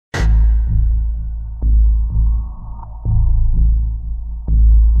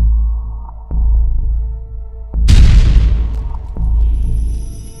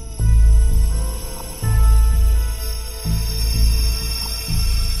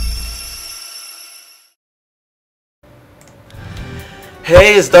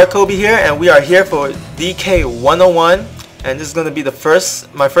Hey, it's DarkKobe here, and we are here for DK101, and this is going to be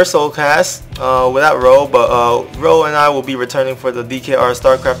my first solo cast without Ro, but Ro and I will be returning for the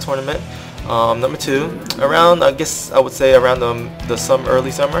DKRStarCraft tournament, number 2, around, I guess I would say around the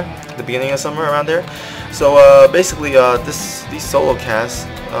early summer, the beginning of summer, around there. So basically these solo casts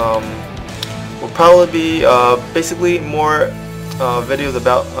will probably be basically more videos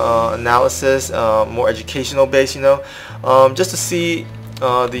about analysis, more educational based, you know, just to see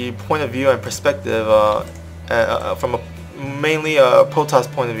the point of view and perspective from mainly a Protoss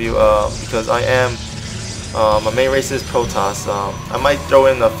point of view, because I am my main race is Protoss. I might throw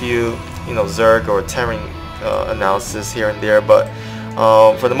in a few, you know, Zerg or Terran analysis here and there, but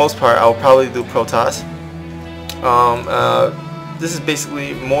for the most part I'll probably do Protoss. This is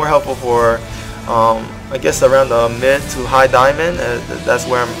basically more helpful for I guess around the mid to high diamond. That's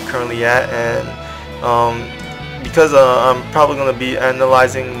where I'm currently at, and because I'm probably going to be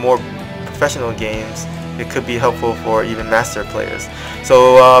analyzing more professional games, it could be helpful for even master players.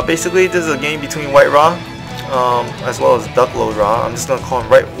 So basically this is a game between WhiteRa as well as DuckloadRa. I'm just going to call him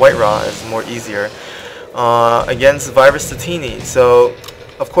WhiteRa, it's more easier, against VirusSatiini. So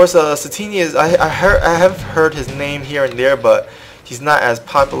of course Satini is, I have heard his name here and there, but he's not as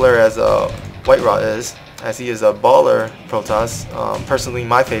popular as WhiteRa is, as he is a baller Protoss, personally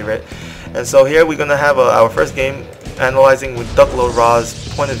my favorite. And so here we're gonna have our first game analyzing with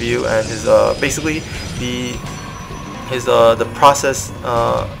DuckloadRa's point of view and his basically the process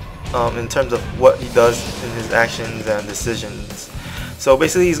in terms of what he does in his actions and decisions. So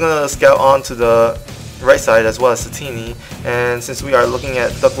basically he's gonna scout on to the right side as well as Satini, and since we are looking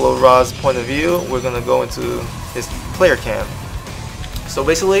at DuckloadRa's point of view, we're gonna go into his player cam. So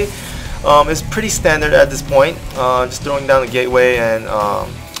basically it's pretty standard at this point, just throwing down the gateway and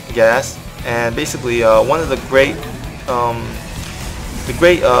gas. And basically one of the great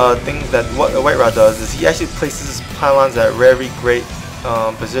things that what WhiteRa does is he actually places his pylons at very great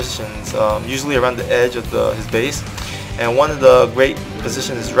positions, usually around the edge of his base. And one of the great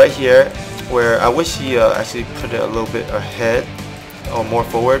positions is right here, where I wish he actually put it a little bit ahead or more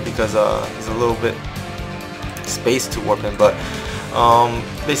forward, because there's a little bit space to warp in. But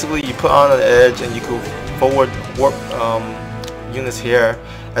basically you put on an edge and you can forward warp units here,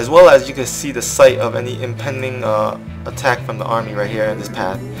 as well as you can see the site of any impending attack from the army right here in this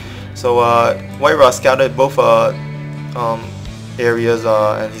path. So WhiteRa scouted both areas,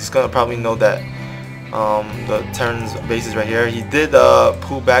 and he's gonna probably know that the Terran's base is right here. He did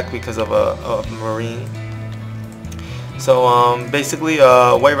pull back because of a Marine. So basically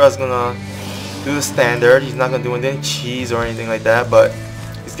WhiteRa's gonna do the standard. He's not gonna do anything cheese or anything like that, but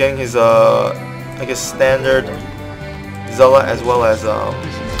he's getting his I guess standard Zealot as well as a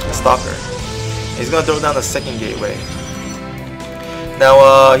Stalker. He's gonna throw down the second gateway.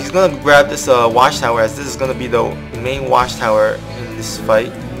 Now he's gonna grab this watchtower, as this is gonna be the main watchtower in this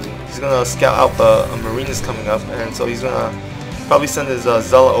fight. He's gonna scout out a Marine is coming up, and so he's gonna probably send his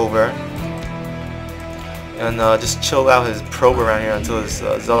Zealot over and just chill out his probe around here until his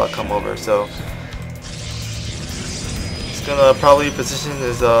Zealot come over. So he's gonna probably position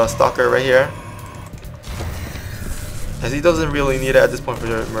his Stalker right here, as he doesn't really need it at this point for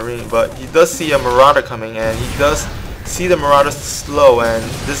the Marine, but he does see a Marauder coming, and he does see the Marauder slow, and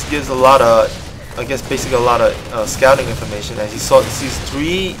this gives a lot of, I guess basically a lot of scouting information, as he sees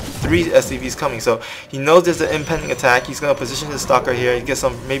three SCVs coming. So he knows there's an impending attack. He's gonna position his Stalker here,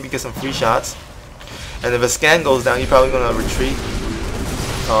 maybe get some free shots, and if a scan goes down, he's probably gonna retreat.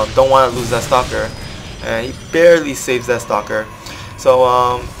 Don't want to lose that Stalker, and he barely saves that Stalker. So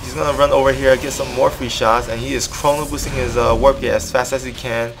he's gonna run over here, get some more free shots, and he is chrono boosting his warp gate as fast as he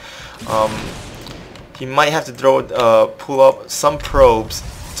can. He might have to pull up some probes.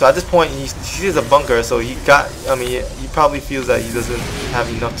 So at this point he sees a bunker, so he probably feels that he doesn't have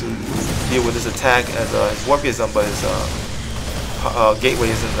enough to deal with this attack, as his warp gate is done, but his gateway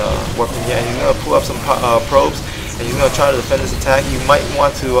isn't warping yet. And he's gonna pull up some probes, and he's gonna try to defend this attack. You might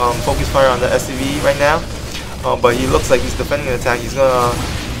want to focus fire on the SCV right now. But he looks like he's defending an attack. He's gonna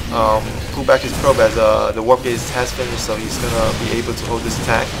pull back his probe as the warp gate has finished, so he's gonna be able to hold this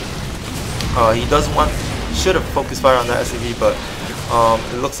attack. He should have focused fire on that SCV, but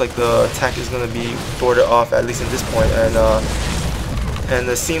it looks like the attack is gonna be thwarted off, at least at this point. And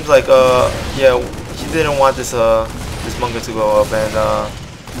it seems like yeah, he didn't want this bunker to go up, and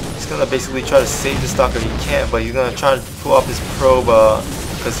he's gonna basically try to save the Stalker. He can't, but he's gonna try to pull up his probe,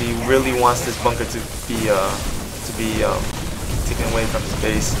 because he really wants this bunker to be taken away from his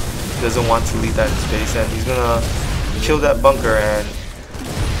base. He doesn't want to leave that in his base, and he's gonna kill that bunker. And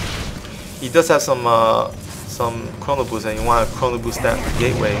he does have some some chrono boost, and you want to chrono boost that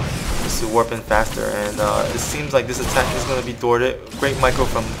gateway just to warp in faster. And it seems like this attack is going to be thwarted. Great micro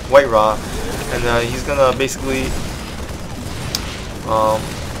from WhiteRa, and he's going to basically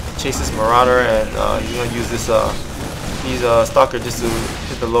chase this Marauder, and he's going to use this Stalker just to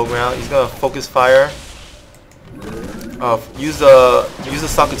hit the low ground. He's going to focus fire. Use the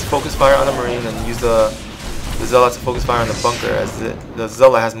Stalker to focus fire on the Marine, and use the Zealot to focus fire on the bunker, as the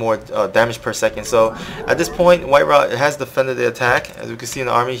Zealot has more damage per second. So at this point, WhiteRa has defended the attack. As we can see in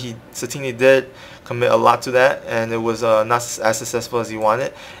the army, Satini did commit a lot to that, and it was not as successful as he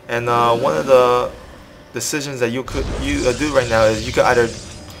wanted. And one of the decisions that you do right now is you could either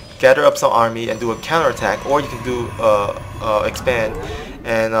gather up some army and do a counterattack, or you can do expand.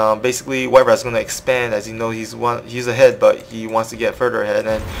 And basically WhiteRa is going to expand, as you know he's ahead, but he wants to get further ahead.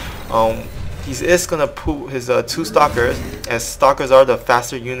 And he is going to put his 2 Stalkers, as Stalkers are the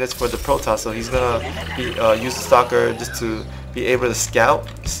faster units for the Protoss, so he's going to use the Stalker just to be able to scout,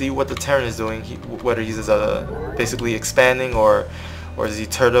 see what the Terran is doing, whether he's basically expanding or is he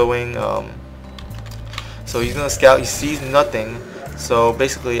turtling. So he's going to scout. He sees nothing, so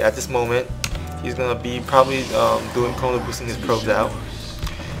basically at this moment he's going to be probably doing chrono boosting his probes out.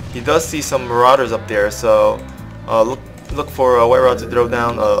 He does see some Marauders up there, so look for WhiteRa to throw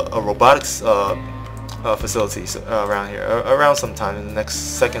down a robotics facility around here, around sometime in the next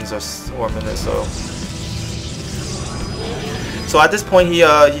seconds or minutes. So at this point, he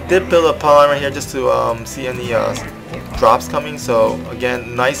did build a pylon right here just to see any drops coming. So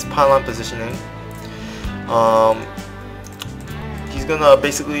again, nice pylon positioning. He's gonna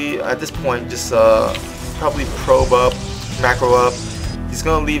basically at this point just probably probe up, macro up. He's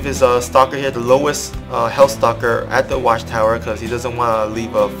going to leave his Stalker here, the lowest health Stalker at the watchtower, because he doesn't want to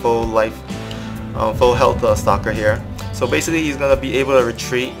leave a full health Stalker here. So basically he's going to be able to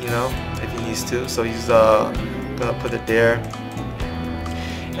retreat, you know, if he needs to. So he's going to put it there.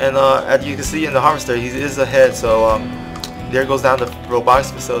 And as you can see in the Harvester, he is ahead. So there goes down the robotics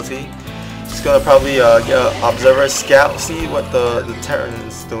facility. He's going to probably get an observer, scout, see what the Terran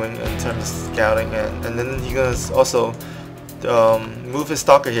is doing in terms of scouting. And then he's going to also move his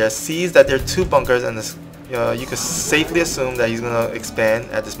Stalker here, sees that there are 2 bunkers, and this, you can safely assume that he's going to expand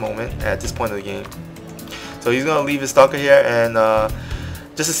at this moment, at this point of the game. So he's going to leave his Stalker here, and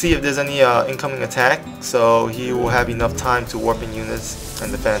just to see if there's any incoming attack, so he will have enough time to warp in units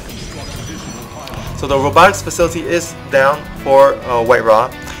and defend. So the robotics facility is down for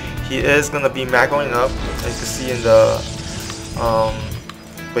WhiteRa. He is going to be macroing up, as you can see in the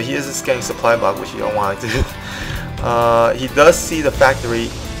but he is just getting supply block, which you don't want to do. He does see the factory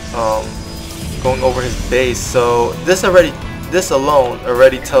going over his base, so this alone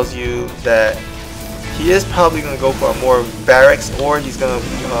already tells you that he is probably going to go for a more barracks, or he's going to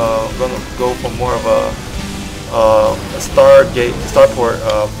go for more of a starport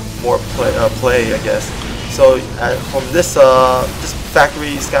more play, I guess. So from this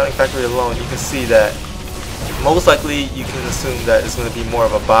scouting factory alone, you can see that most likely you can assume that it's going to be more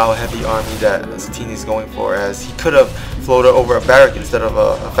of a bio-heavy army that Satini is going for, as he could have floated over a barrack instead of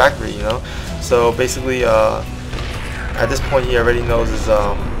a factory, you know. So basically, at this point, he already knows his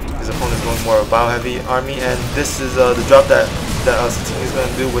opponent is going more of a bio-heavy army, and this is the drop that Satini is going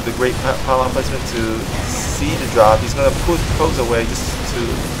to do with the great pylon placement to see the drop. He's going to push probes away just to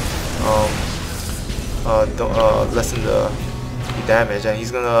lessen the damage, and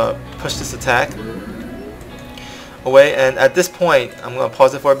he's going to push this attack away. And at this point, I'm gonna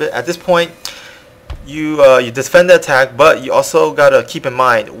pause it for a bit. At this point, you defend the attack, but you also gotta keep in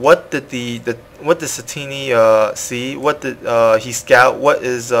mind what did Satini see? What did he scout? What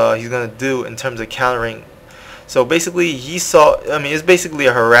is he's gonna do in terms of countering? So basically, he saw. I mean, it's basically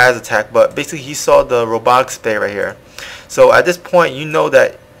a harass attack, but basically he saw the robotics bay right here. So at this point, you know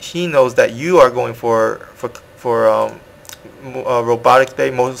that he knows that you are going for robotics bay,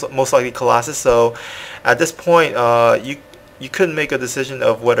 most likely Colossus. So at this point, you could make a decision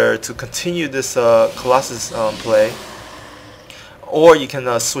of whether to continue this Colossus play, or you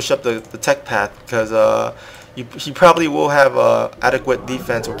can switch up the tech path, because he probably will have adequate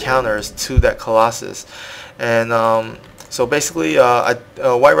defense or counters to that Colossus. And so basically,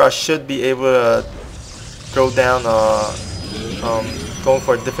 WhiteRa should be able to throw down going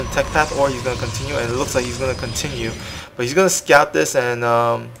for a different tech path, or he's going to continue, and it looks like he's going to continue. But he's going to scout this, and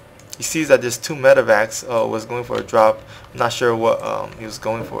he sees that there's 2 medevacs was going for a drop. I'm not sure what he was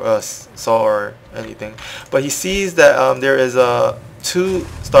going for, saw or anything. But he sees that there is a 2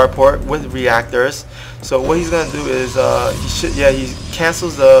 starport with reactors. So what he's going to do is he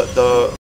cancels the